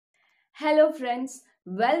Hello friends,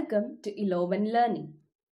 welcome to 11 Learning.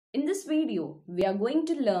 In this video, we are going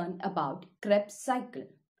to learn about Krebs cycle.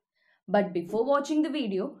 But before watching the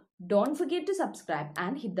video, don't forget to subscribe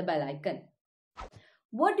and hit the bell icon.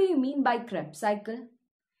 What do you mean by Krebs cycle?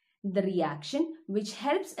 The reaction which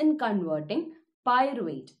helps in converting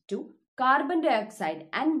pyruvate to carbon dioxide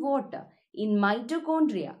and water in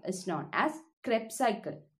mitochondria is known as Krebs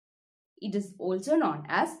cycle. It is also known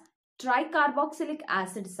as tricarboxylic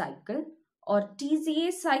acid cycle or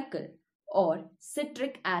TCA cycle or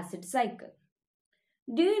citric acid cycle.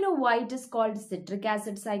 Do you know why it is called citric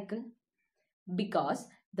acid cycle? Because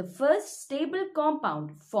the first stable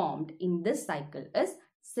compound formed in this cycle is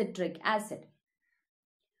citric acid.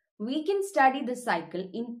 We can study the cycle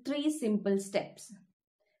in 3 simple steps.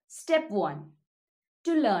 Step 1.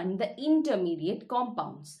 To learn the intermediate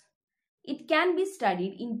compounds. It can be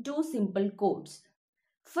studied in 2 simple codes.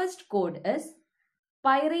 First code is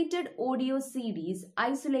pyrated audio CDs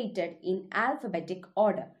isolated in alphabetic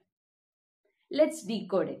order. Let's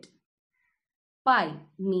decode it. Pi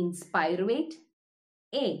means pyruvate,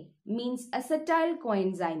 A means acetyl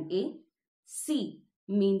coenzyme A, C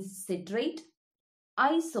means citrate,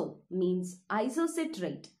 iso means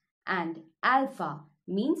isocitrate, and alpha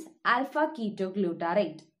means alpha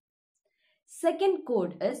ketoglutarate. Second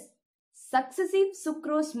code is successive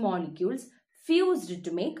sucrose molecules fused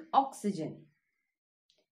to make oxygen.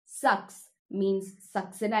 Sux means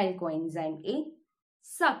succinyl coenzyme A,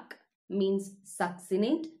 suc means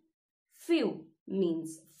succinate, fu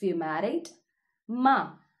means fumarate,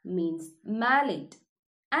 ma means malate,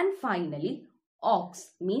 and finally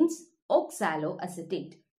ox means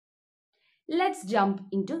oxaloacetate. Let's jump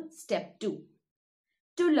into step 2.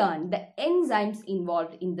 To learn the enzymes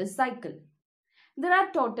involved in the cycle. There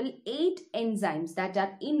are total 8 enzymes that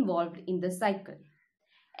are involved in the cycle.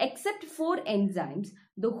 Except 4 enzymes,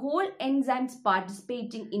 the whole enzymes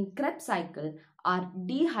participating in Krebs cycle are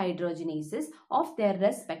dehydrogenases of their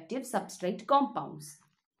respective substrate compounds.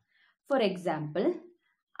 For example,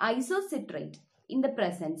 isocitrate in the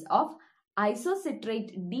presence of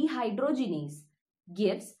isocitrate dehydrogenase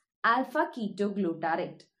gives alpha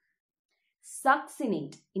ketoglutarate.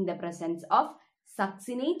 Succinate in the presence of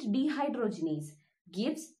succinate dehydrogenase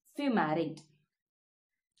gives fumarate.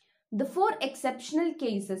 The 4 exceptional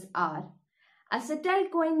cases are acetyl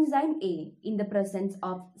coenzyme A in the presence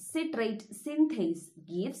of citrate synthase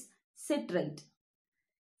gives citrate.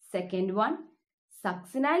 Second one,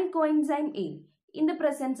 succinyl coenzyme A in the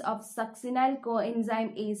presence of succinyl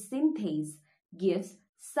coenzyme A synthase gives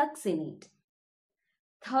succinate.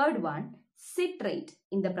 Third one, citrate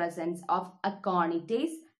in the presence of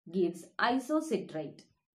aconitase gives isocitrate.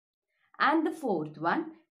 And the fourth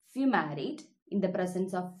one, fumarate in the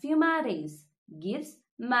presence of fumarase gives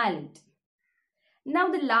malate.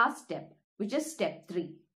 Now the last step, which is step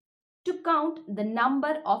 3, to count the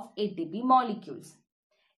number of ATP molecules.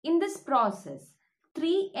 In this process,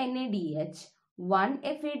 3 NADH, 1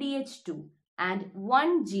 FADH2 and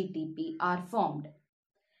 1 GTP are formed.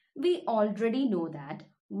 We already know that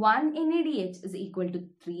 1 NADH is equal to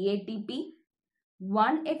 3 ATP,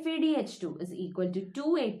 1 FADH2 is equal to 2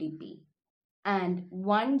 ATP and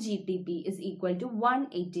 1 GTP is equal to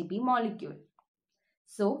 1 ATP molecule.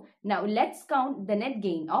 So now let's count the net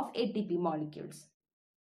gain of ATP molecules.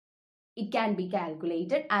 It can be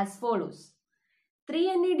calculated as follows. 3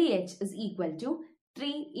 NADH is equal to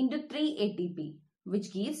 3 into 3 ATP,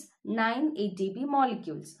 which gives 9 ATP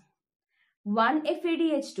molecules. 1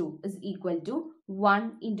 FADH2 is equal to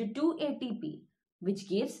 1 into 2 ATP, which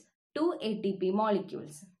gives 2 ATP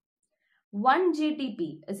molecules. 1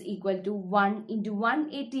 GTP is equal to 1 into 1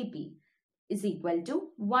 ATP is equal to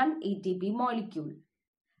 1 ATP molecule.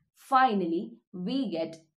 Finally, we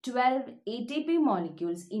get 12 ATP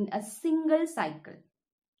molecules in a single cycle.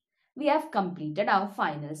 We have completed our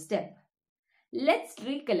final step. Let's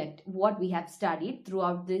recollect what we have studied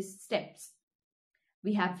throughout these steps.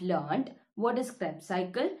 We have learned what is Krebs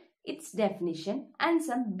cycle, its definition and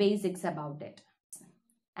some basics about it.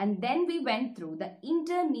 And then we went through the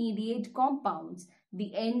intermediate compounds,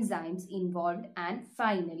 the enzymes involved and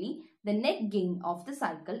finally the net gain of the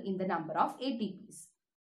cycle in the number of ATPs.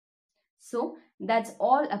 So that's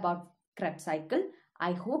all about Krebs cycle.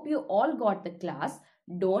 I hope you all got the class.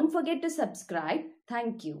 Don't forget to subscribe.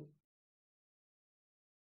 Thank you.